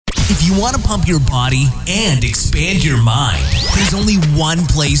If you want to pump your body and expand your mind, there's only one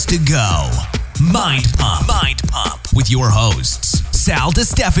place to go. Mind Pump. Mind Pump with your hosts, Sal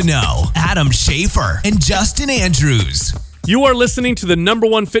DiStefano, Adam Schafer, and Justin Andrews. You are listening to the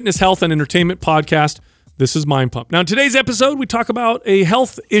 #1 fitness, health, and entertainment podcast. This is Mind Pump. Now, in today's episode, we talk about a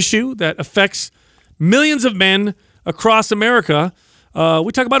health issue that affects millions of men across America.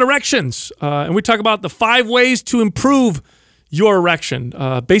 We talk about erections, and we talk about the 5 ways to improve your erection.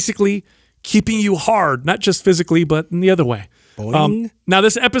 Basically, keeping you hard, not just physically, but in the other way. Now,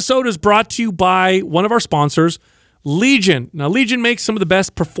 this episode is brought to you by one of our sponsors, Legion. Now, Legion makes some of the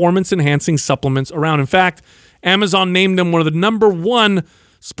best performance-enhancing supplements around. In fact, Amazon named them one of the #1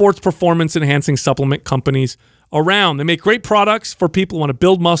 sports performance-enhancing supplement companies around. They make great products for people who want to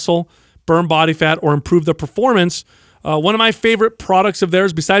build muscle, burn body fat, or improve their performance. One of my favorite products of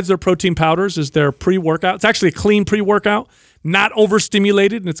theirs, besides their protein powders, is their pre-workout. It's actually a clean pre-workout, not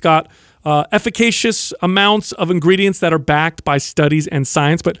overstimulated, and it's got efficacious amounts of ingredients that are backed by studies and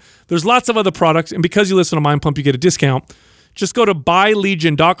science. But there's lots of other products, and because you listen to Mind Pump, you get a discount. Just go to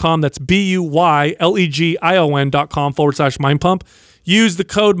buylegion.com. That's BUYLEGION.com/Mind Pump. Use the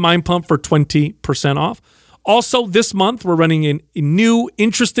code Mind Pump for 20% off. Also, this month, we're running a new,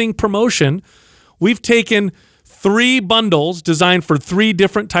 interesting promotion. We've taken 3 bundles designed for 3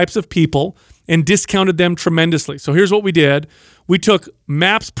 different types of people and discounted them tremendously. So here's what we did. We took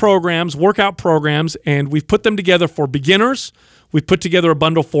MAPS programs, workout programs, and we've put them together for beginners. We've put together a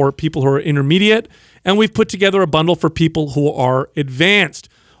bundle for people who are intermediate, and we've put together a bundle for people who are advanced.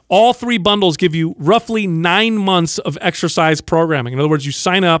 All 3 bundles give you roughly 9 months of exercise programming. In other words, you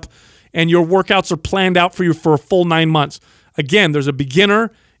sign up and your workouts are planned out for you for a full 9 months. Again, there's a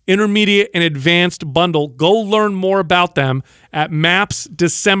beginner, intermediate, and advanced bundle. Go learn more about them at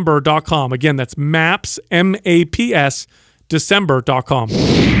mapsdecember.com. Again, that's MAPS, M-A-P-S, December.com.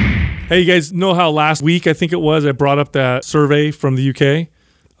 Hey, you guys know how last week, I think it was, I brought up that survey from the UK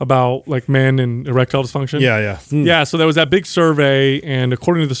about like men and erectile dysfunction? Yeah. Yeah, so there was that big survey, and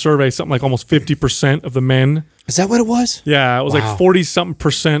according to the survey, something like almost 50% of the men. Is that what it was? Yeah, it was like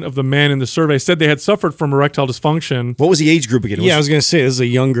 40-something% of the men in the survey said they had suffered from erectile dysfunction. What was the age group again? I was going to say, this is a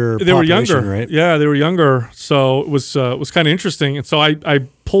younger They were population, younger, right? Yeah, they were younger. So it was kind of interesting. And so I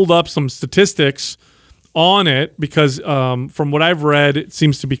pulled up some statistics on it because from what I've read, it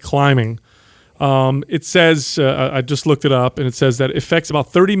seems to be climbing. It says, I just looked it up, and it says that it affects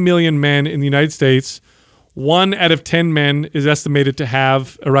about 30 million men in the United States. 1 out of 10 men is estimated to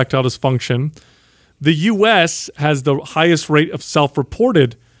have erectile dysfunction. The U.S. has the highest rate of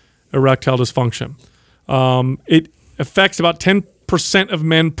self-reported erectile dysfunction. It affects about 10% of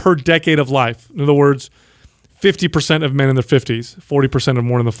men per decade of life. In other words, 50% of men in their 50s, 40% of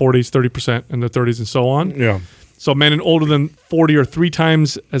more in the 40s, 30% in their 30s, and so on. Yeah. So men older than 40 are 3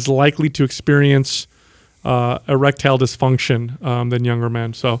 times as likely to experience erectile dysfunction than younger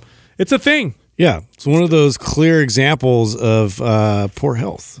men. So it's a thing. Yeah, it's one of those clear examples of poor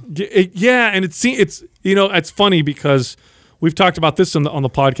health. Yeah, and it's funny because we've talked about this on the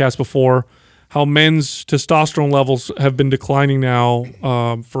podcast before, how men's testosterone levels have been declining now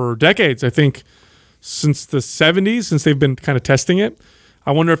for decades. I think since the 70s, since they've been kind of testing it.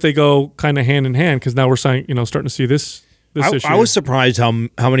 I wonder if they go kind of hand in hand because now we're starting to see this issue. I was surprised how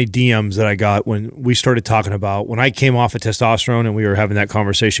many DMs that I got when we started talking about when I came off of testosterone, and we were having that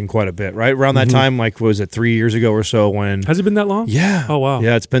conversation quite a bit, right? Around that time, like, was it 3 years ago or so? When has it been that long? Yeah. Oh, wow.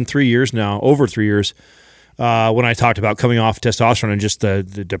 Yeah, it's been 3 years now, over 3 years. When I talked about coming off testosterone and just the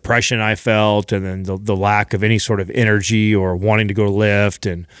depression I felt, and then the lack of any sort of energy or wanting to go lift,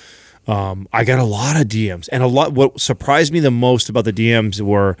 and I got a lot of DMs, and what surprised me the most about the DMs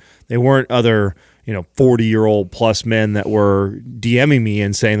were they weren't other 40-year-old plus men that were DMing me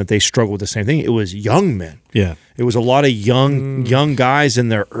and saying that they struggle with the same thing. It was young men. Yeah, it was a lot of young guys in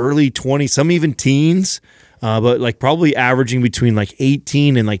their early 20s, some even teens. But like probably averaging between like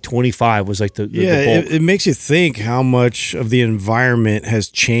 18 and like 25 was like the bulk. It makes you think how much of the environment has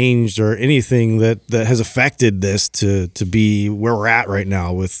changed or anything that has affected this to be where we're at right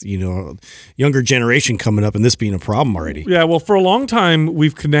now with, younger generation coming up and this being a problem already. Yeah, well, for a long time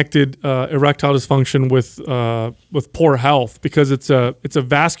we've connected erectile dysfunction with poor health because it's a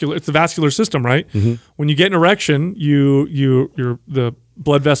vascular system, right? Mm-hmm. When you get an erection, the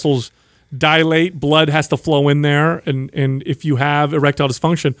blood vessels dilate, blood has to flow in there, and if you have erectile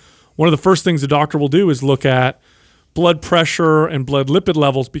dysfunction, one of the first things the doctor will do is look at blood pressure and blood lipid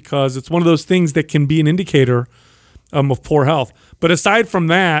levels because it's one of those things that can be an indicator of poor health. But aside from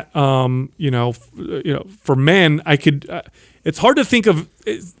that, for men, it's hard to think of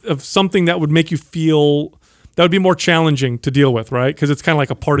something that would make you feel that would be more challenging to deal with, right? Because it's kind of like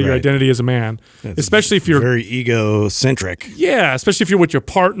a part of your Right. identity as a man, especially if you're very egocentric. yeah, especially if you're with your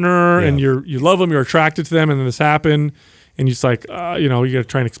partner and you love them, you're attracted to them, and then this happened, and you're just like, you got to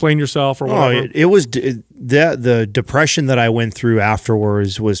try and explain yourself or whatever. It was the depression that I went through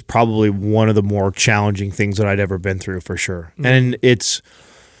afterwards was probably one of the more challenging things that I'd ever been through, for sure. And it's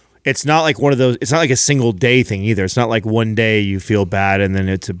not like one of those. It's not like a single day thing either. It's not like one day you feel bad and then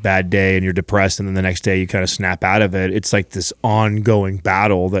it's a bad day and you're depressed and then the next day you kind of snap out of it. It's like this ongoing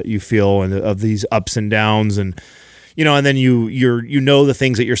battle that you feel and of these ups and downs and and then you know the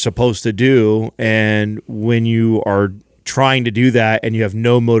things that you're supposed to do, and when you are trying to do that and you have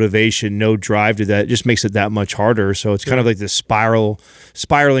no motivation, no drive to that, it just makes it that much harder. So it's kind of like this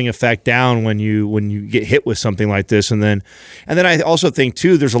spiraling effect down when you get hit with something like this. And then I also think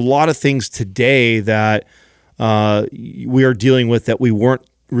too, there's a lot of things today that we are dealing with that we weren't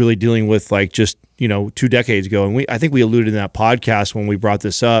really dealing with like just 2 decades ago. And I think we alluded in that podcast when we brought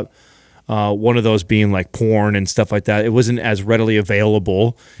this up. One of those being like porn and stuff like that. It wasn't as readily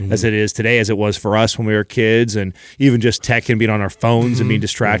available as it is today, as it was for us when we were kids, and even just tech and being on our phones and being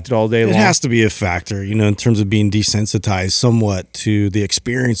distracted all day long. It has to be a factor, in terms of being desensitized somewhat to the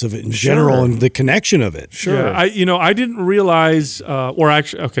experience of it in general and the connection of it. Sure. Yeah, I didn't realize, when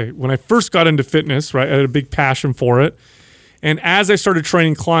I first got into fitness, right, I had a big passion for it. And as I started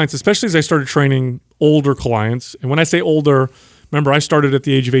training clients, especially as I started training older clients, and when I say older, remember, I started at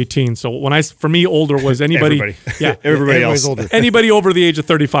the age of 18. So for me, older was anybody. Everybody else. Older. Anybody over the age of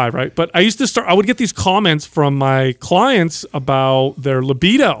 35, right? But I would get these comments from my clients about their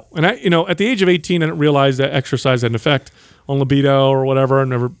libido. And at the age of 18, I didn't realize that exercise had an effect on libido or whatever. I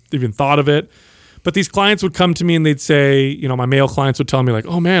never even thought of it. But these clients would come to me and they'd say, my male clients would tell me like,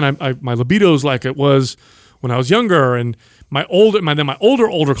 oh man, my libido's like it was when I was younger. And my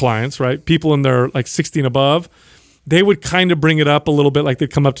older clients, right? People in their like 60 and above, they would kind of bring it up a little bit. Like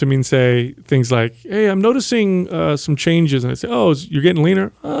they'd come up to me and say things like, hey, I'm noticing some changes. And I'd say, oh, you're getting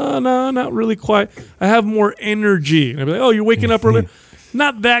leaner? No, not really quite. I have more energy. And I'd be like, oh, you're waking up early?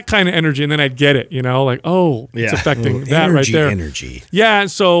 Not that kind of energy. And then I'd get it, like, oh, it's affecting that right there. Energy. Yeah.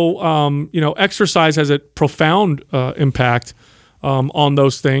 So, exercise has a profound impact on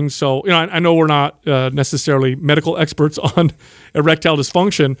those things. So, I know we're not necessarily medical experts on erectile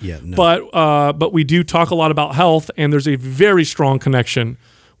dysfunction, but we do talk a lot about health, and there's a very strong connection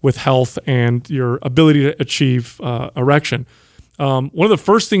with health and your ability to achieve erection. One of the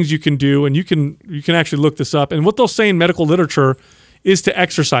first things you can do, and you can actually look this up, and what they'll say in medical literature is to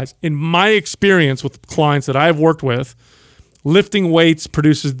exercise. In my experience with clients that I've worked with, lifting weights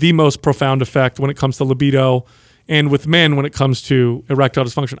produces the most profound effect when it comes to libido, and with men when it comes to erectile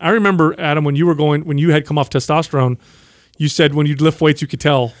dysfunction. I remember, Adam, when you had come off testosterone, you said when you'd lift weights, you could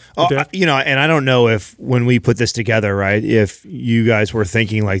tell. And I don't know if when we put this together, right, if you guys were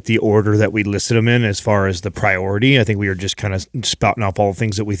thinking like the order that we listed them in as far as the priority. I think we were just kind of spouting off all the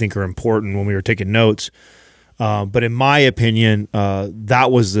things that we think are important when we were taking notes. But in my opinion,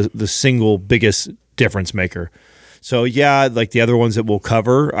 that was the single biggest difference maker. So yeah, like the other ones that we'll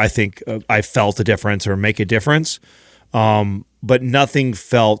cover, I think I felt a difference or make a difference, but nothing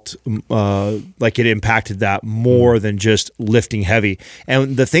felt like it impacted that more than just lifting heavy.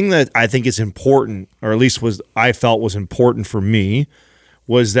 And the thing that I think is important, or at least I felt was important for me,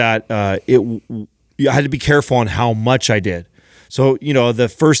 was that I had to be careful on how much I did. So,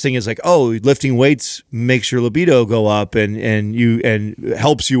 the first thing is like, oh, lifting weights makes your libido go up and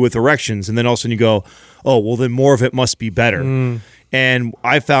helps you with erections. And then all of a sudden you go, oh, well, then more of it must be better. And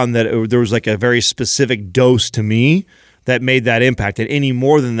I found that there was like a very specific dose to me that made that impact. And any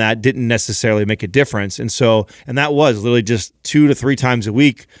more than that didn't necessarily make a difference. And that was literally just 2 to 3 times a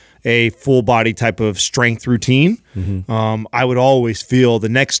week, a full body type of strength routine. I would always feel the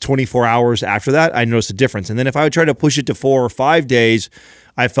next 24 hours after that, I noticed a difference. And then if I would try to push it to 4 or 5 days,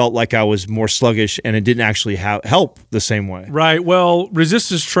 I felt like I was more sluggish and it didn't actually help the same way. Right. Well,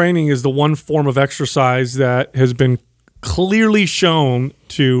 resistance training is the one form of exercise that has been clearly shown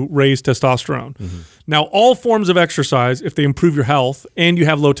to raise testosterone. Now, all forms of exercise, if they improve your health and you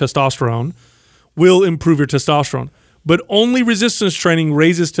have low testosterone, will improve your testosterone. But only resistance training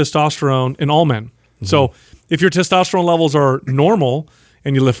raises testosterone in all men. So if your testosterone levels are normal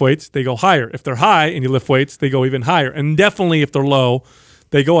and you lift weights, they go higher. If they're high and you lift weights, they go even higher. And definitely if they're low,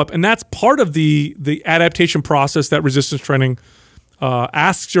 they go up. And that's part of the adaptation process that resistance training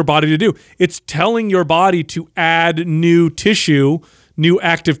asks your body to do. It's telling your body to add new tissue, new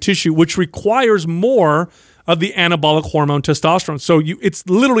active tissue, which requires more of the anabolic hormone testosterone. So it's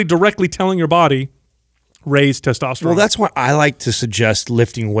literally directly telling your body, raise testosterone. Well, that's why I like to suggest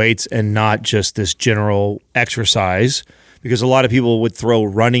lifting weights and not just this general exercise, because a lot of people would throw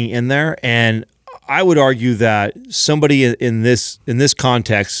running in there, and I would argue that somebody in this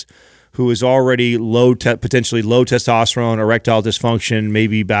context who is already potentially low testosterone, erectile dysfunction,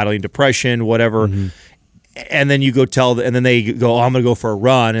 maybe battling depression, whatever, and then you go and then they go, I'm going to go for a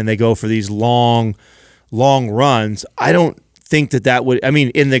run, and they go for these long runs. I don't think that would, I mean,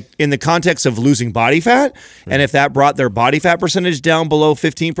 in the context of losing body fat, and if that brought their body fat percentage down below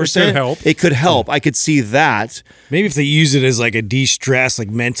 15%, it could help. I could see that. Maybe if they use it as like a de-stress, like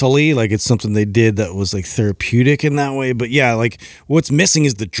mentally, like it's something they did that was like therapeutic in that way. But yeah, like what's missing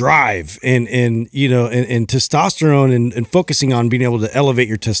is the drive and testosterone and focusing on being able to elevate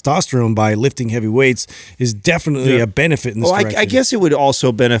your testosterone by lifting heavy weights is definitely a benefit in this direction. I guess it would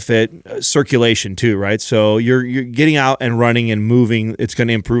also benefit circulation too, right? So you're getting out and running and moving, it's going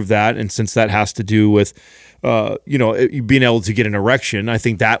to improve that. And since that has to do with, being able to get an erection, I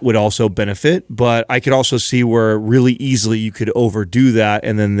think that would also benefit. But I could also see where really easily you could overdo that,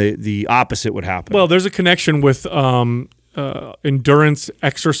 and then the opposite would happen. Well, there's a connection with endurance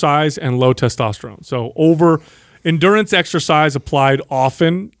exercise and low testosterone. So endurance exercise applied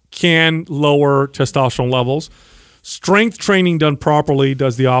often can lower testosterone levels. Strength training done properly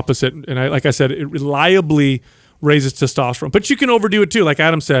does the opposite. And like I said, it reliably raises testosterone. But you can overdo it too. Like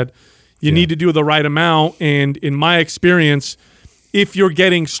Adam said, you need to do the right amount. And in my experience, if you're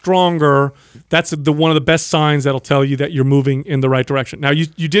getting stronger, that's one of the best signs that'll tell you that you're moving in the right direction. Now, you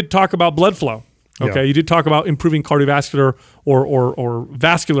did talk about blood flow. Okay, you did talk about improving cardiovascular or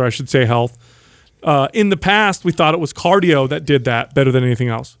vascular, I should say, health. In the past, we thought it was cardio that did that better than anything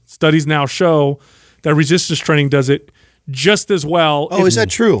else. Studies now show that resistance training does it just as well. Oh, is that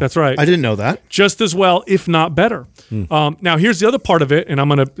true? That's right. I didn't know that. Just as well, if not better. Now, here's the other part of it, and I'm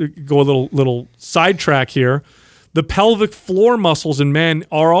going to go a little sidetrack here. The pelvic floor muscles in men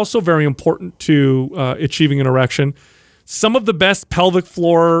are also very important to achieving an erection. Some of the best pelvic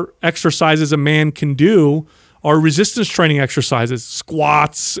floor exercises a man can do are resistance training exercises,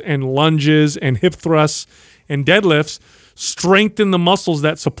 squats and lunges and hip thrusts and deadlifts. Strengthen the muscles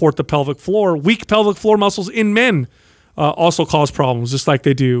that support the pelvic floor. Weak pelvic floor muscles in men also cause problems, just like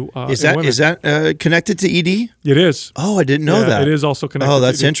they do is in women. Is that connected to ED? It is. Oh, I didn't know that. It is also connected. Oh,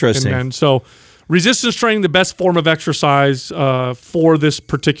 that's to interesting. In men. So resistance training, the best form of exercise for this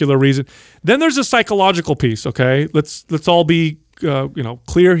particular reason. Then there's a psychological piece. Okay, let's all be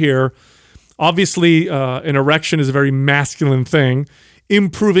clear here. Obviously, an erection is a very masculine thing.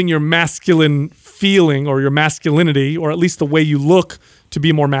 Improving your masculine feeling or your masculinity, or at least the way you look to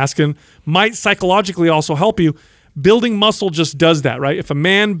be more masculine, might psychologically also help you. Building muscle just does that, right? If a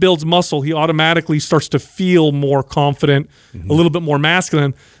man builds muscle, he automatically starts to feel more confident, a little bit more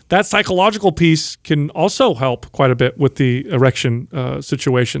masculine. That psychological piece can also help quite a bit with the erection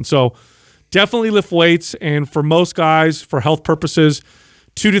situation. So definitely lift weights. And for most guys, for health purposes,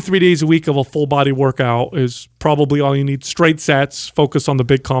 2 to 3 days a week of a full body workout is probably all you need. Straight sets, focus on the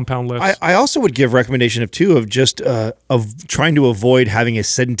big compound lifts. I also would give recommendation of just of trying to avoid having a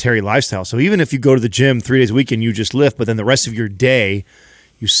sedentary lifestyle. So even if you go to the gym 3 days a week and you just lift, but then the rest of your day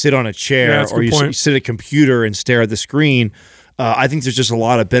you sit on a chair or you sit at a computer and stare at the screen, I think there's just a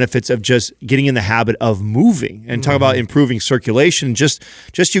lot of benefits of just getting in the habit of moving and talk about improving circulation. Just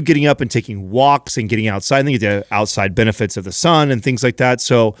you getting up and taking walks and getting outside. I think the outside benefits of the sun and things like that.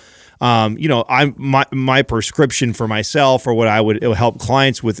 So, my prescription for myself, or what it would help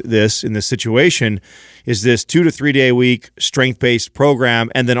clients with this in this situation, is this 2 to 3 day a week strength-based program,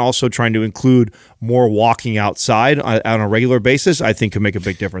 and then also trying to include more walking outside on a regular basis. I think can make a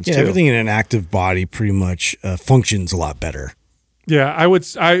big difference too. Everything in an active body pretty much functions a lot better. Yeah,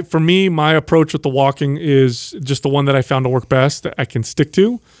 for me, my approach with the walking is just the one that I found to work best that I can stick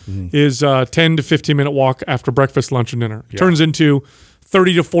to is 10 to 15 minute walk after breakfast, lunch, and dinner. It turns into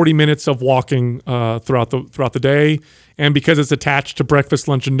 30 to 40 minutes of walking throughout the day. And because it's attached to breakfast,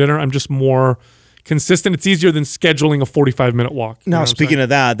 lunch, and dinner, I'm just more consistent. It's easier than scheduling a 45-minute walk. Now, speaking of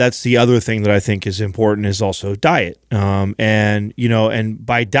that, that's the other thing that I think is important is also diet. And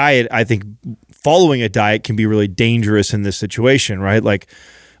by diet, I think following a diet can be really dangerous in this situation, right? Like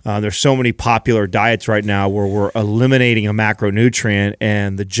there's so many popular diets right now where we're eliminating a macronutrient,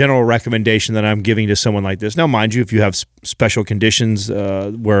 and the general recommendation that I'm giving to someone like this, now mind you, if you have special conditions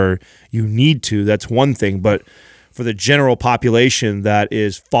where you need to, that's one thing, but for the general population that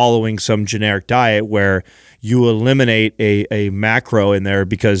is following some generic diet where you eliminate a macro in there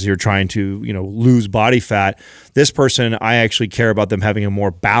because you're trying to, lose body fat. This person, I actually care about them having a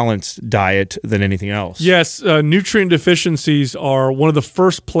more balanced diet than anything else. Yes, nutrient deficiencies are one of the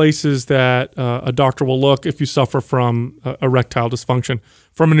first places that a doctor will look if you suffer from erectile dysfunction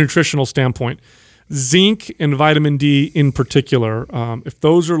from a nutritional standpoint. Zinc and vitamin D in particular, if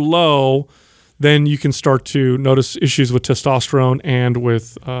those are low, then you can start to notice issues with testosterone and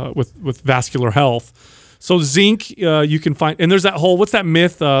with vascular health. So zinc, you can find, and there's that whole, what's that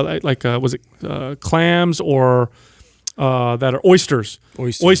myth? Was it clams or that are oysters?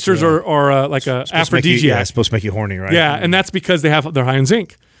 Oysters are like a aphrodisiac. It's supposed to make you horny, right? Yeah, and that's because they're high in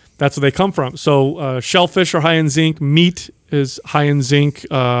zinc. That's where they come from. So shellfish are high in zinc. Meat is high in zinc.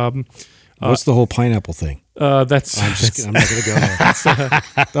 What's the whole pineapple thing? I'm not going to go there.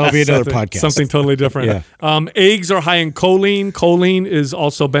 That'll be another podcast. Something totally different. Yeah. Eggs are high in choline. Choline is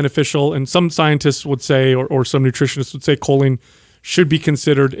also beneficial, and some scientists would say, or some nutritionists would say, choline should be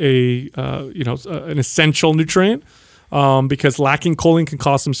considered an essential nutrient. Because lacking choline can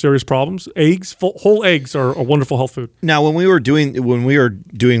cause some serious problems. Eggs, whole eggs are a wonderful health food. Now, when we were doing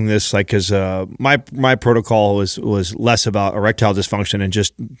this, like, because my protocol was less about erectile dysfunction and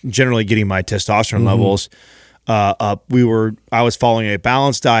just generally getting my testosterone levels up. I was following a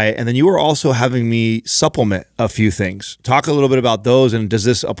balanced diet, and then you were also having me supplement a few things. Talk a little bit about those, and does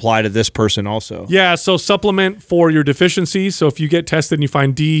this apply to this person also? Yeah, so supplement for your deficiencies. So if you get tested and you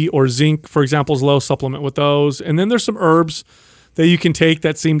find D or zinc, for example, is low, supplement with those. And then there's some herbs that you can take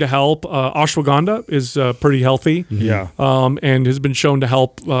that seem to help. Ashwagandha is pretty healthy. Yeah. And has been shown to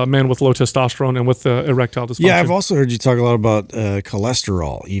help men with low testosterone and with erectile dysfunction. Yeah, I've also heard you talk a lot about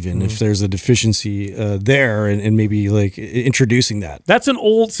cholesterol, even if there's a deficiency there, and maybe like introducing that. That's an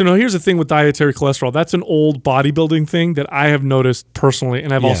old, here's the thing with dietary cholesterol. That's an old bodybuilding thing that I have noticed personally,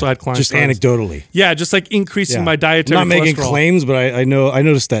 and I've also had clients. Just anecdotally. Yeah, just like increasing my dietary cholesterol. Not making claims, but I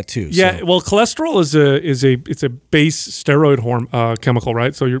noticed that too. Yeah, so. well, cholesterol is a base steroid hormone. Chemical,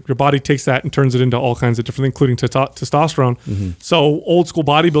 right? So your body takes that and turns it into all kinds of different things, including testosterone. So old school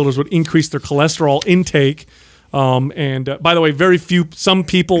bodybuilders would increase their cholesterol intake. And by the way, some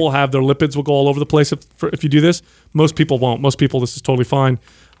people will have their lipids will go all over the place if you do this. Most people won't. Most people, this is totally fine.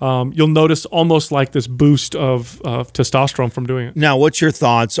 You'll notice almost like this boost of testosterone from doing it. Now, what's your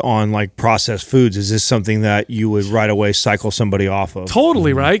thoughts on like processed foods? Is this something that you would right away cycle somebody off of?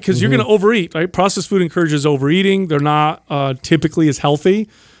 Totally, right? Because you're going to overeat, right? Processed food encourages overeating. They're not typically as healthy.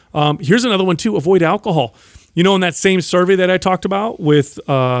 Here's another one too: avoid alcohol. In that same survey that I talked about with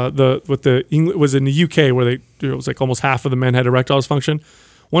was in the UK where it was like almost half of the men had erectile dysfunction.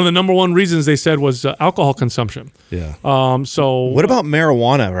 One of the number one reasons they said was alcohol consumption. Yeah. So what about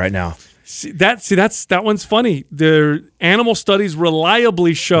marijuana right now? That one's funny. The animal studies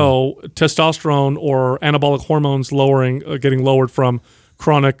reliably show testosterone or anabolic hormones getting lowered from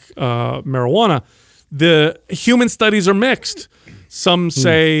chronic marijuana. The human studies are mixed. Some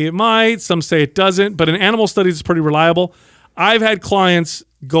say it might, some say it doesn't, but in animal studies it's pretty reliable. I've had clients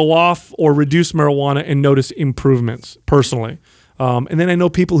go off or reduce marijuana and notice improvements personally. And then I know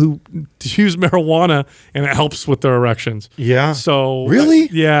people who use marijuana and it helps with their erections. Yeah. So really?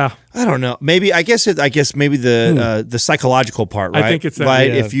 Yeah. I don't know. Maybe maybe the psychological part, right? I think it's that.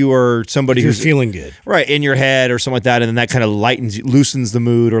 Right. Yeah. If you are somebody who's feeling good, right, in your head or something like that, and then that kind of loosens the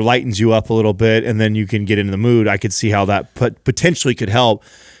mood or lightens you up a little bit, and then you can get into the mood. I could see how that potentially could help.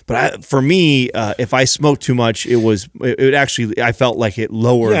 But for me, if I smoked too much, it actually, I felt like it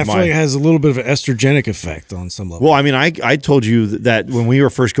lowered I feel like it has a little bit of an estrogenic effect on some level. Well, I mean, I told you that when we were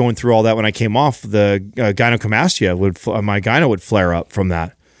first going through all that, when I came off, the gynecomastia my gyno would flare up from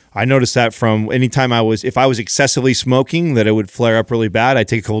that. I noticed that from anytime if I was excessively smoking, that it would flare up really bad. I'd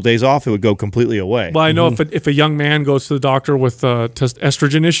take a couple of days off, it would go completely away. Well, I know if a young man goes to the doctor with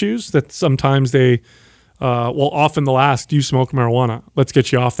estrogen issues, that sometimes they often they'll ask, do you smoke marijuana? Let's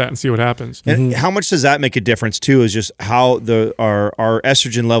get you off that and see what happens. And how much does that make a difference too? Is just how our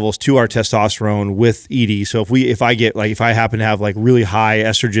estrogen levels to our testosterone with ED. So if I happen to have like really high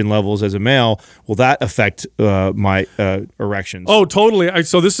estrogen levels as a male, will that affect my erections? Oh, totally.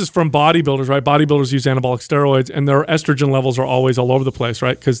 So this is from bodybuilders, right? Bodybuilders use anabolic steroids, and their estrogen levels are always all over the place,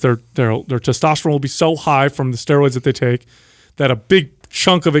 right? Because their testosterone will be so high from the steroids that they take that a big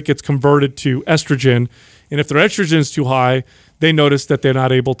chunk of it gets converted to estrogen. And if their estrogen is too high, they notice that they're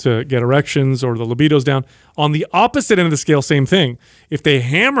not able to get erections or the libido's down. On the opposite end of the scale, same thing. If they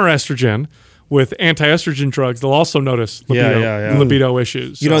hammer estrogen, with anti-estrogen drugs, they'll also notice libido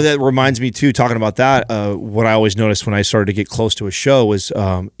issues. You know, that reminds me too, talking about that, what I always noticed when I started to get close to a show was,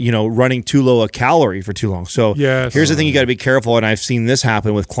 running too low a calorie for too long. So here's the thing you got to be careful, and I've seen this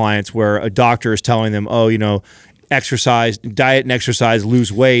happen with clients where a doctor is telling them, exercise, diet and exercise,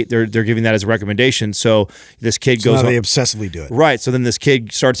 lose weight. They're giving that as a recommendation. So this kid goes, they obsessively do it. Right. So then this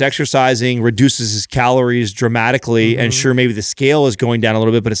kid starts exercising, reduces his calories dramatically, and sure, maybe the scale is going down a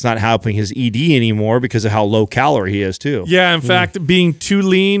little bit, but it's not helping his ED anymore because of how low calorie he is too. Yeah. In fact, being too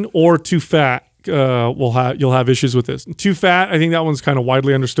lean or too fat, you'll have issues with this. Too fat, I think that one's kind of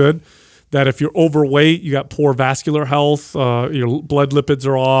widely understood. That if you're overweight, you got poor vascular health, your blood lipids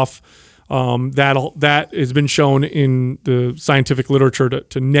are off. That has been shown in the scientific literature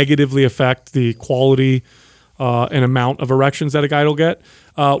to negatively affect the quality and amount of erections that a guy will get.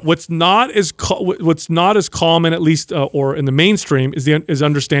 What's not as common, at least, or in the mainstream, is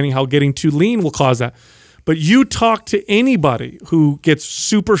understanding how getting too lean will cause that. But you talk to anybody who gets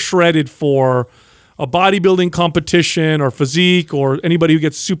super shredded for a bodybuilding competition or physique, or anybody who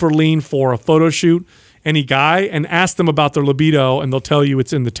gets super lean for a photo shoot, any guy, and ask them about their libido, and they'll tell you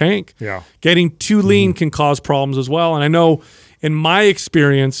it's in the tank. Yeah. Getting too lean can cause problems as well. And I know in my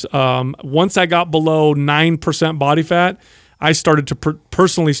experience, once I got below 9% body fat, I started to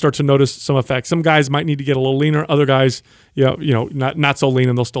personally start to notice some effects. Some guys might need to get a little leaner. Other guys, not so lean,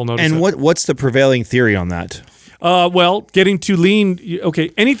 and they'll still notice. And what's the prevailing theory on that? Well, getting too lean,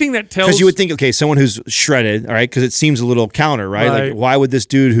 anything that tells... Because you would think, someone who's shredded, all right, because it seems a little counter, right? Like, why would this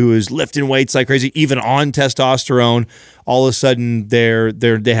dude who is lifting weights like crazy, even on testosterone, all of a sudden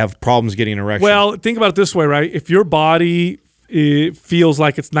they have problems getting an erection? Well, think about it this way, right? If your body feels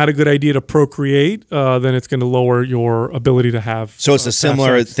like it's not a good idea to procreate, then it's going to lower your ability to have. So it's a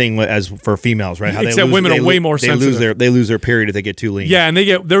similar thing as for females, right? How Except women are way more sensitive. They lose their period if they get too lean. Yeah, and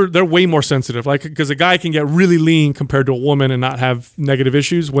they're way more sensitive. Like, because a guy can get really lean compared to a woman and not have negative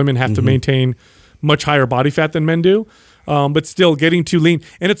issues. Women have to maintain much higher body fat than men do. But still getting too lean.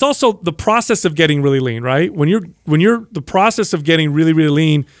 And it's also the process of getting really lean, right? When you're the process of getting really, really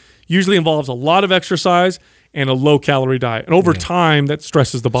lean usually involves a lot of exercise and a low-calorie diet. And over time, that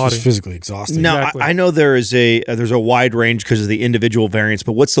stresses the body. It's physically exhausting. Now, Exactly. I know there's a wide range because of the individual variants,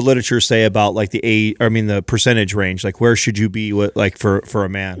 but what's the literature say about like the percentage range? Like, where should you be for a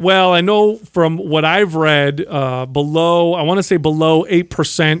man? Well, I know from what I've read, below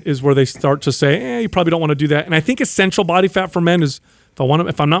 8% is where they start to say, you probably don't want to do that. And I think essential body fat for men is,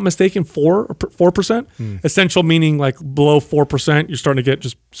 if I'm not mistaken, 4%. Essential meaning like below 4%, you're starting to get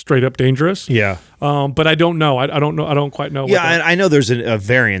just straight up dangerous. Yeah. But I don't know. I don't know. I don't quite know. Yeah, and I know there's a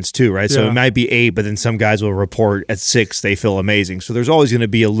variance too, right? So it might be 8, but then some guys will report at 6 they feel amazing. So there's always going to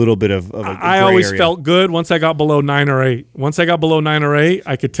be a little bit of a I gray always area. felt good once I got below 9 or 8. Once I got below 9 or 8,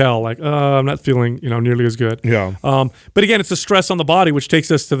 I could tell I'm not feeling nearly as good. Yeah. But again, it's the stress on the body, which takes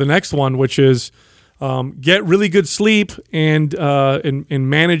us to the next one, which is get really good sleep and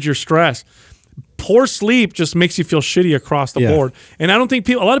manage your stress. Poor sleep just makes you feel shitty across the board. And I don't think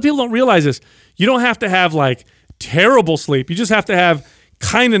a lot of people don't realize this. You don't have to have like terrible sleep. You just have to have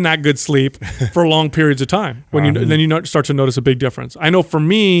kind of not good sleep for long periods of time. Then you start to notice a big difference. I know for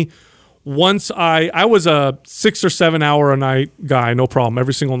me, once I was a 6 or 7 hour a night guy, no problem,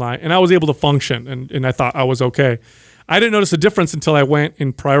 every single night, and I was able to function, and I thought I was okay. I didn't notice a difference until I went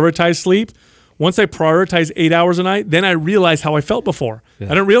and prioritized sleep. Once I prioritized 8 hours a night, then I realized how I felt before. I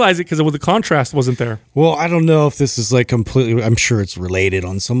didn't realize it because the contrast wasn't there. Well, I don't know if this is like completely, I'm sure it's related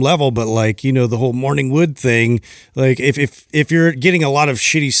on some level, but like, the whole morning wood thing, like if you're getting a lot of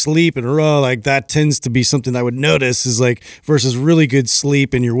shitty sleep in a row, like that tends to be something I would notice is like versus really good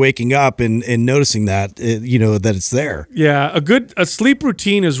sleep and you're waking up and noticing that, that it's there. Yeah, a sleep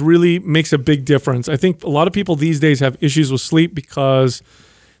routine makes a big difference. I think a lot of people these days have issues with sleep because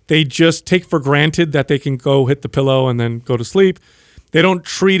they just take for granted that they can go hit the pillow and then go to sleep. They don't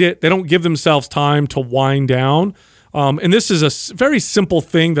treat it. They don't give themselves time to wind down. And this is a very simple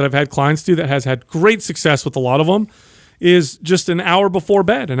thing that I've had clients do that has had great success with a lot of them, is just an hour before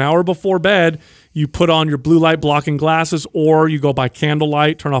bed. An hour before bed, you put on your blue light blocking glasses or you go by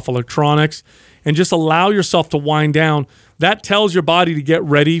candlelight, turn off electronics, and just allow yourself to wind down. That tells your body to get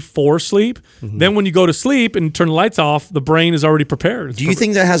ready for sleep. Then when you go to sleep and turn the lights off, the brain is already prepared. Do you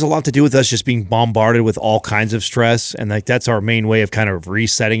think that has a lot to do with us just being bombarded with all kinds of stress? And like that's our main way of kind of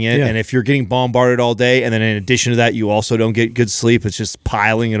resetting it. Yeah. And if you're getting bombarded all day, and then in addition to that, you also don't get good sleep, it's just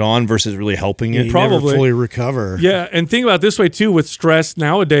piling it on versus really helping it. You never fully recover. Yeah, and think about it this way too with stress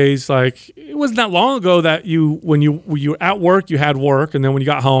nowadays. Like it wasn't that long ago that when you were at work, you had work, and then when you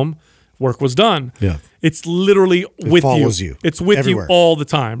got home, work was done. Yeah. It's literally with follows you It's with everywhere. you all the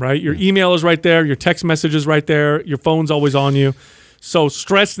time, right? Your email is right there. Your text message is right there. Your phone's always on you. So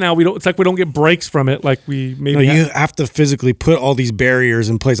stress now, it's like we don't get breaks from it like we maybe No, you have to physically put all these barriers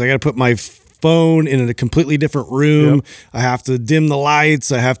in place. I got to put my phone in a completely different room. Yep. I have to dim the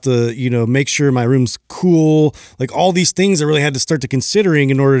lights. I have to, make sure my room's cool. Like all these things I really had to start to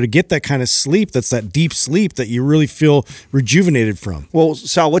considering in order to get that kind of sleep. That's that deep sleep that you really feel rejuvenated from. Well,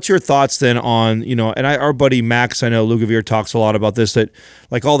 Sal, what's your thoughts then on, our buddy Max, I know Lugavere talks a lot about this, that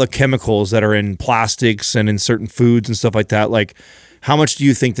like all the chemicals that are in plastics and in certain foods and stuff like that, like how much do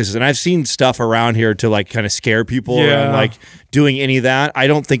you think this is? And I've seen stuff around here to like kind of scare people around like doing any of that.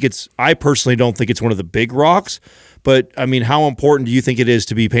 I personally don't think it's one of the big rocks, but I mean, how important do you think it is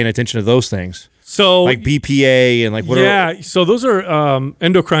to be paying attention to those things? So like BPA and like what so those are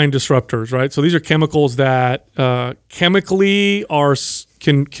endocrine disruptors, right? So these are chemicals that chemically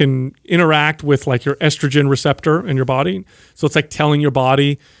can interact with like your estrogen receptor in your body. So it's like telling your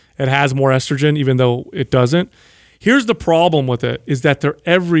body it has more estrogen even though it doesn't. Here's the problem with it is that they're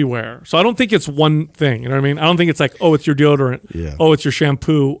everywhere. So I don't think it's one thing. You know what I mean? I don't think it's like, oh, it's your deodorant. Yeah. Oh, it's your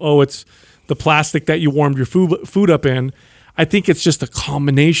shampoo. Oh, it's the plastic that you warmed your food up in. I think it's just a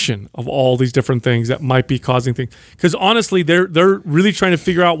combination of all these different things that might be causing things. Because honestly, they're really trying to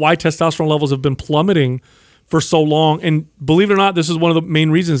figure out why testosterone levels have been plummeting for so long. And believe it or not, this is one of the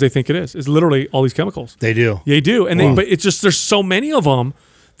main reasons they think it is literally all these chemicals. They do. They do. And but it's just there's so many of them.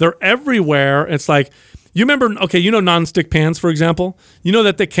 They're everywhere. It's like, you remember, nonstick pans, for example? You know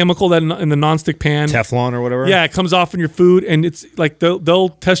that the chemical that in the nonstick pan... Teflon or whatever? Yeah, it comes off in your food, and it's like they'll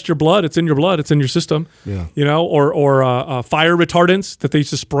test your blood. It's in your blood. It's in your system. Yeah. Or fire retardants that they used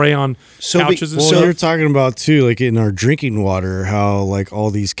to spray on couches and Well, stuff. you're talking about, too, like in our drinking water, how like all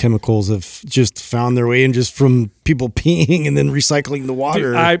these chemicals have just found their way in just from people peeing and then recycling the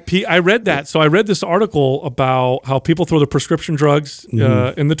water. I read that. So I read this article about how people throw their prescription drugs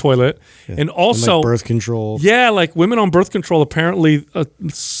in the toilet. And also... And like birth control. Yeah, like women on birth control, apparently a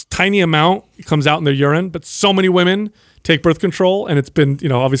tiny amount comes out in their urine, but so many women take birth control, and it's been,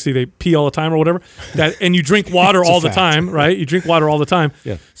 obviously they pee all the time or whatever, and you drink water all the time, right? You drink water all the time.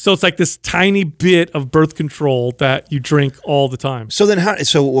 Yeah. So it's like this tiny bit of birth control that you drink all the time. So then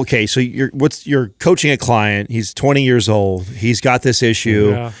you're coaching a client, he's 20 years old, he's got this issue.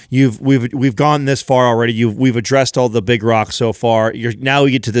 Yeah. We've gone this far already. We've addressed all the big rocks so far. Now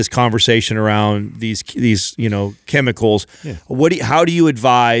we get to this conversation around these chemicals. Yeah. How do you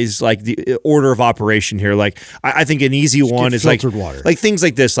advise like the order of operation here? Like I think an easy one is like filtered water. Like things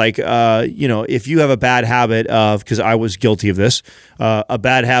like this, like if you have a bad habit of, because I was guilty of this, a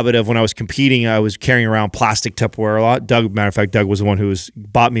bad habit of when I was competing, I was carrying around plastic Tupperware a lot. Matter of fact, Doug was the one who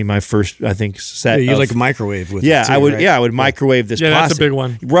bought me my first, I think, set. Yeah, you like a microwave with it too, I would. right? Yeah, I would microwave this. Yeah, plastic. that's a big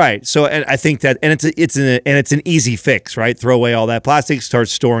one. Right. So, and I think that, and it's an easy fix, right? Throw away all that plastic, start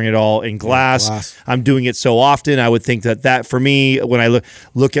storing it all in glass. Glass. I'm doing it so often. I would think that for me, when I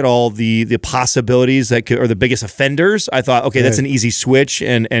look at all the possibilities that could, or the biggest offenders, I thought, okay, that's an easy switch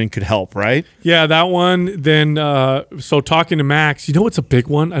and could help, right? Yeah, that one. Then, so talking to Max, what's a big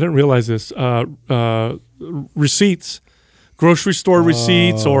one? I didn't realize this. Receipts. Grocery store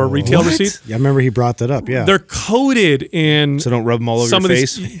receipts or retail receipts. Yeah, I remember he brought that up. Yeah. They're coated in So don't rub them all over your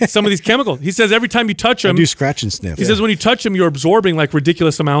face. some of these chemicals. He says every time you touch I them, do scratch and sniff. he says when you touch them, you're absorbing like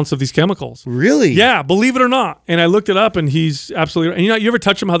ridiculous amounts of these chemicals. Really? Yeah, believe it or not. And I looked it up, and he's absolutely. And you ever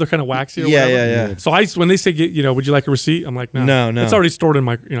touch them how they're kind of waxy or Yeah, whatever? yeah. So when they say, would you like a receipt? I'm like, no, No. It's already stored in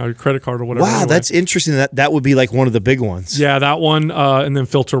my, your credit card or whatever. Wow, anyway. that's interesting. That would be like one of the big ones. Yeah, that one, and then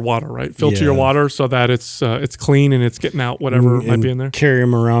filter water, right? Filter your water so that it's clean and it's getting out whatever might be in there. Carry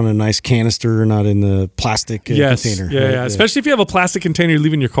them around in a nice canister, not in the plastic container. Yeah, right? yeah. Especially if you have a plastic container you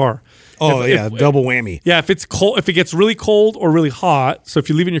leave in your car. Oh, If- double whammy. Yeah, if it's cold, if it gets really cold or really hot. So if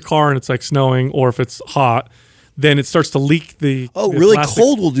you leave it in your car and it's like snowing, or if it's hot, then it starts to leak the. Oh, the really plastic.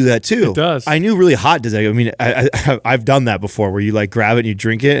 cold will do that too. It does. I knew really hot does that. I mean, I've done that before, where you like grab it and you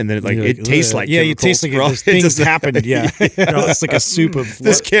drink it, and then it tastes like you taste like chemicals, there's bro. things happened. Yeah, it's like a soup of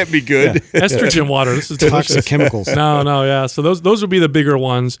This can't be good. Estrogen water. This is toxic delicious. chemicals. No, yeah. So those would be the bigger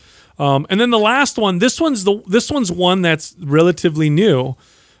ones, and then the last one. This one's one that's relatively new,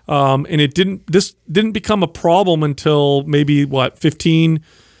 and this didn't become a problem until maybe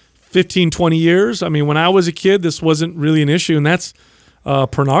 15, 20 years. I mean, when I was a kid, this wasn't really an issue, and that's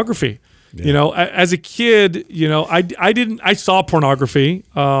pornography. Yeah. As a kid, I saw pornography.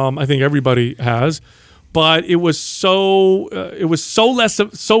 I think everybody has, but it was so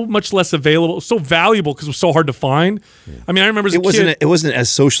much less available, so valuable because it was so hard to find. I mean, I remember as a kid, it wasn't as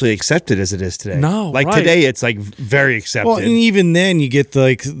socially accepted as it is today. No, like right. today, it's like very accepted. Well, and even then, you get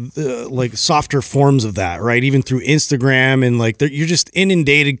like softer forms of that, right? Even through Instagram, and like you're just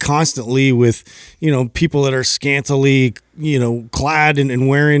inundated constantly with, people that are scantily, clad and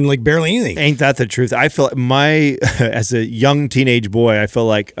wearing like barely anything. Ain't that the truth? I feel as a young teenage boy, I feel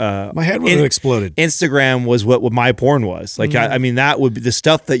like my head would have exploded. Instagram was what my porn was. Like, I mean, that would be the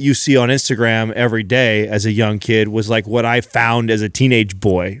stuff that you see on Instagram every day as a young kid was like what I found as a teenage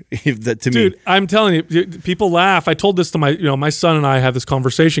boy. Dude, I'm telling you, people laugh. I told this to my son and I have this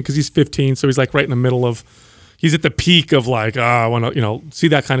conversation because he's 15, so he's like right in the middle of. He's at the peak of like, I want to, see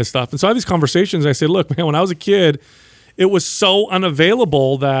that kind of stuff. And so I have these conversations. And I say, look, man, when I was a kid, it was so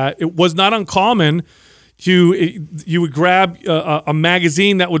unavailable that it was not uncommon you would grab a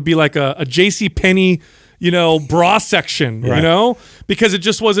magazine that would be like a JCPenney, bra section, because it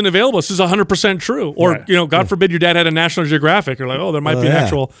just wasn't available. This is 100% true. Or, God forbid your dad had a National Geographic. You're like, oh, there might be an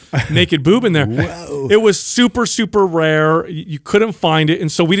actual naked boob in there. Whoa. It was super, super rare. You couldn't find it.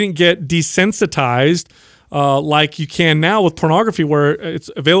 And so we didn't get desensitized like you can now with pornography, where it's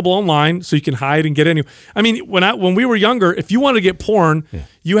available online, so you can hide and get any. I mean, when we were younger, if you wanted to get porn,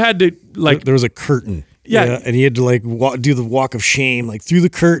 you had to like. There was a curtain. Yeah. And you had to like do the walk of shame, like through the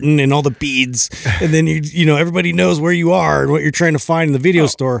curtain and all the beads, and then everybody knows where you are and what you're trying to find in the video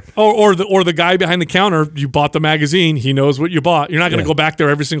store. Or the guy behind the counter, you bought the magazine, he knows what you bought. You're not going to go back there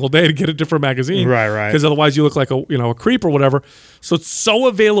every single day to get a different magazine, right? Because otherwise you look like a creep or whatever. So it's so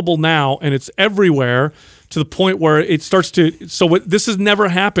available now, and it's everywhere to the point where it starts to. So this has never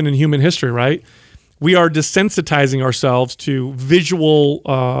happened in human history, right? We are desensitizing ourselves to visual,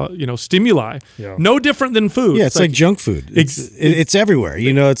 stimuli. Yeah. No different than food. Yeah, it's like junk food. It's everywhere.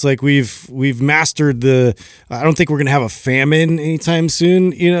 It's like we've mastered the. I don't think we're going to have a famine anytime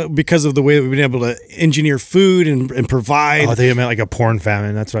soon. Because of the way that we've been able to engineer food and provide. Oh, they meant like a porn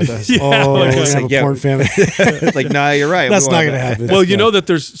famine. That's right. Yeah, we're going to have a porn famine. It's like, nah, you're right. That's not going to happen. Well, you know that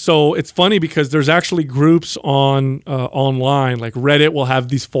it's funny because there's actually groups online, like Reddit will have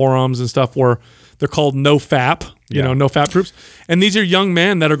these forums and stuff where. They're called NoFap, NoFap groups. And these are young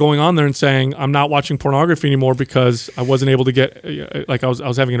men that are going on there and saying, I'm not watching pornography anymore because I wasn't able to get, like I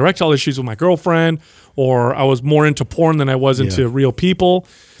was having erectile issues with my girlfriend, or I was more into porn than I was into real people.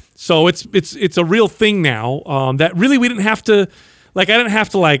 So it's a real thing now that really we didn't have to, I didn't have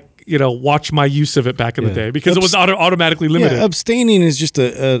to watch my use of it back in the day because it was automatically limited. Yeah, abstaining is just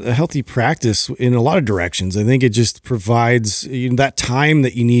a healthy practice in a lot of directions. I think it just provides that time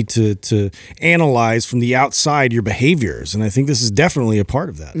that you need to analyze from the outside your behaviors. And I think this is definitely a part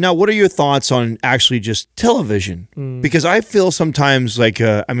of that. Now, what are your thoughts on actually just television? Because I feel sometimes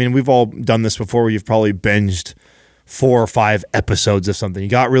we've all done this before where you've probably binged 4 or 5 episodes of something. You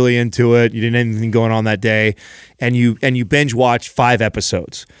got really into it. You didn't have anything going on that day, and you binge watch 5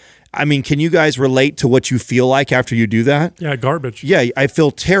 episodes. I mean, can you guys relate to what you feel like after you do that? Yeah, garbage. Yeah, I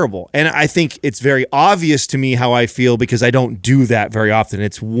feel terrible. And I think it's very obvious to me how I feel because I don't do that very often.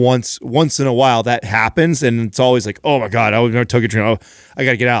 It's once in a while that happens, and it's always like, oh my God, I never took a drink. Oh, I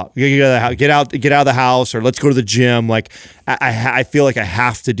got to get out. Get out of the house, or let's go to the gym. Like I feel like I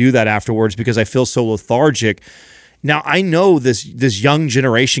have to do that afterwards because I feel so lethargic. Now, I know this young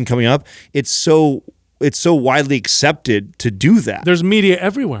generation coming up, it's so widely accepted to do that. There's media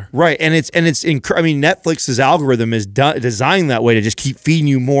everywhere. Right. And Netflix's algorithm is designed that way to just keep feeding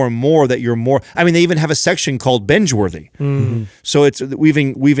you more and more that you're more. I mean, they even have a section called binge-worthy. Mm-hmm. So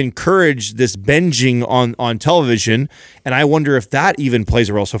we've encouraged this binging on television, and I wonder if that even plays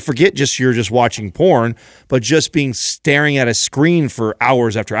a role. So forget you're just watching porn, but just staring at a screen for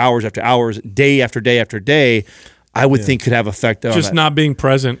hours after hours after hours, day after day after day, I would think could have effect on just that. Not being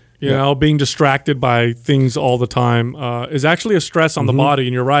present. Being distracted by things all the time is actually a stress on the body.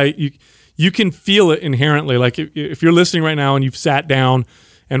 And you're right. You can feel it inherently. Like if you're listening right now and you've sat down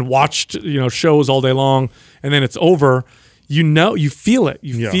and watched shows all day long and then it's over, you feel it.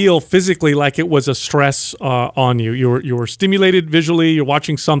 You feel physically like it was a stress on you. You were stimulated visually. You're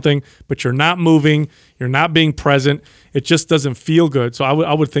watching something, but you're not moving. You're not being present. It just doesn't feel good. So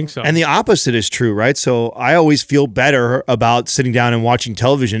I would think so. And the opposite is true, right? So I always feel better about sitting down and watching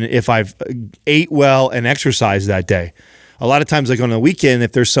television if I've ate well and exercised that day. A lot of times, like on the weekend,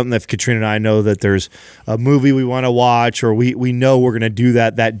 if there's something that Katrina and I know that there's a movie we want to watch, or we know we're going to do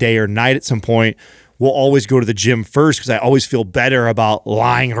that day or night at some point, will always go to the gym first because I always feel better about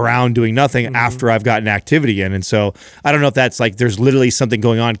lying around doing nothing after I've gotten activity in. And so I don't know if that's like there's literally something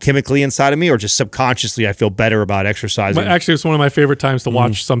going on chemically inside of me or just subconsciously I feel better about exercising. But actually, it's one of my favorite times to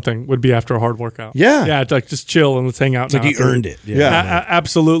watch something would be after a hard worworkout. Yeah. Yeah, it's like just chill and let's hang out. It's like you earned it.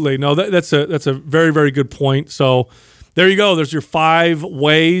 Absolutely. No, that's a very, very good point. So there you go. There's your 5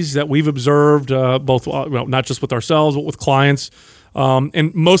 ways that we've observed, both not just with ourselves, but with clients.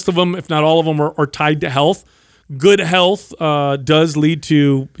 And most of them, if not all of them, are tied to health. Good health does lead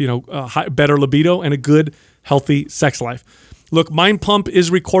to better libido and a good, healthy sex life. Look, Mind Pump is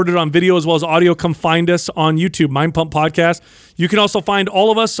recorded on video as well as audio. Come find us on YouTube, Mind Pump Podcast. You can also find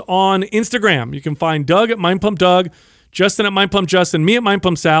all of us on Instagram. You can find Doug at Mind Pump Doug, Justin at Mind Pump Justin, me at Mind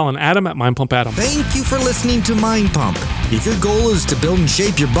Pump Sal, and Adam at Mind Pump Adam. Thank you for listening to Mind Pump. If your goal is to build and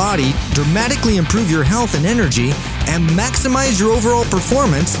shape your body, dramatically improve your health and energy, and maximize your overall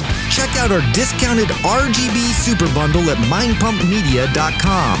performance, check out our discounted RGB Super Bundle at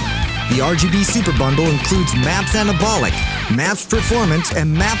mindpumpmedia.com. The RGB Super Bundle includes MAPS Anabolic, MAPS Performance,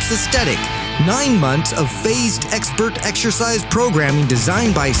 and MAPS Aesthetic. 9 months of phased expert exercise programming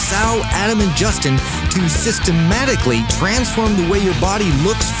designed by Sal, Adam, and Justin to systematically transform the way your body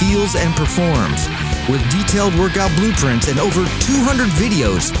looks, feels, and performs. With detailed workout blueprints and over 200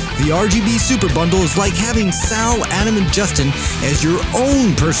 videos, the RGB Super Bundle is like having Sal, Adam, and Justin as your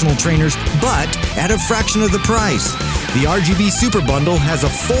own personal trainers, but at a fraction of the price. The RGB Super Bundle has a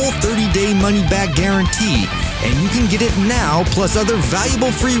full 30-day money-back guarantee, and you can get it now plus other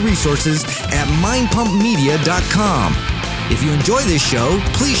valuable free resources at mindpumpmedia.com. If you enjoy this show,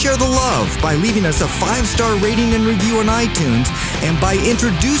 please share the love by leaving us a 5-star rating and review on iTunes and by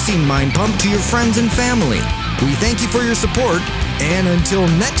introducing Mind Pump to your friends and family. We thank you for your support, and until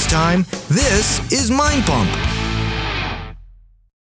next time, this is Mind Pump.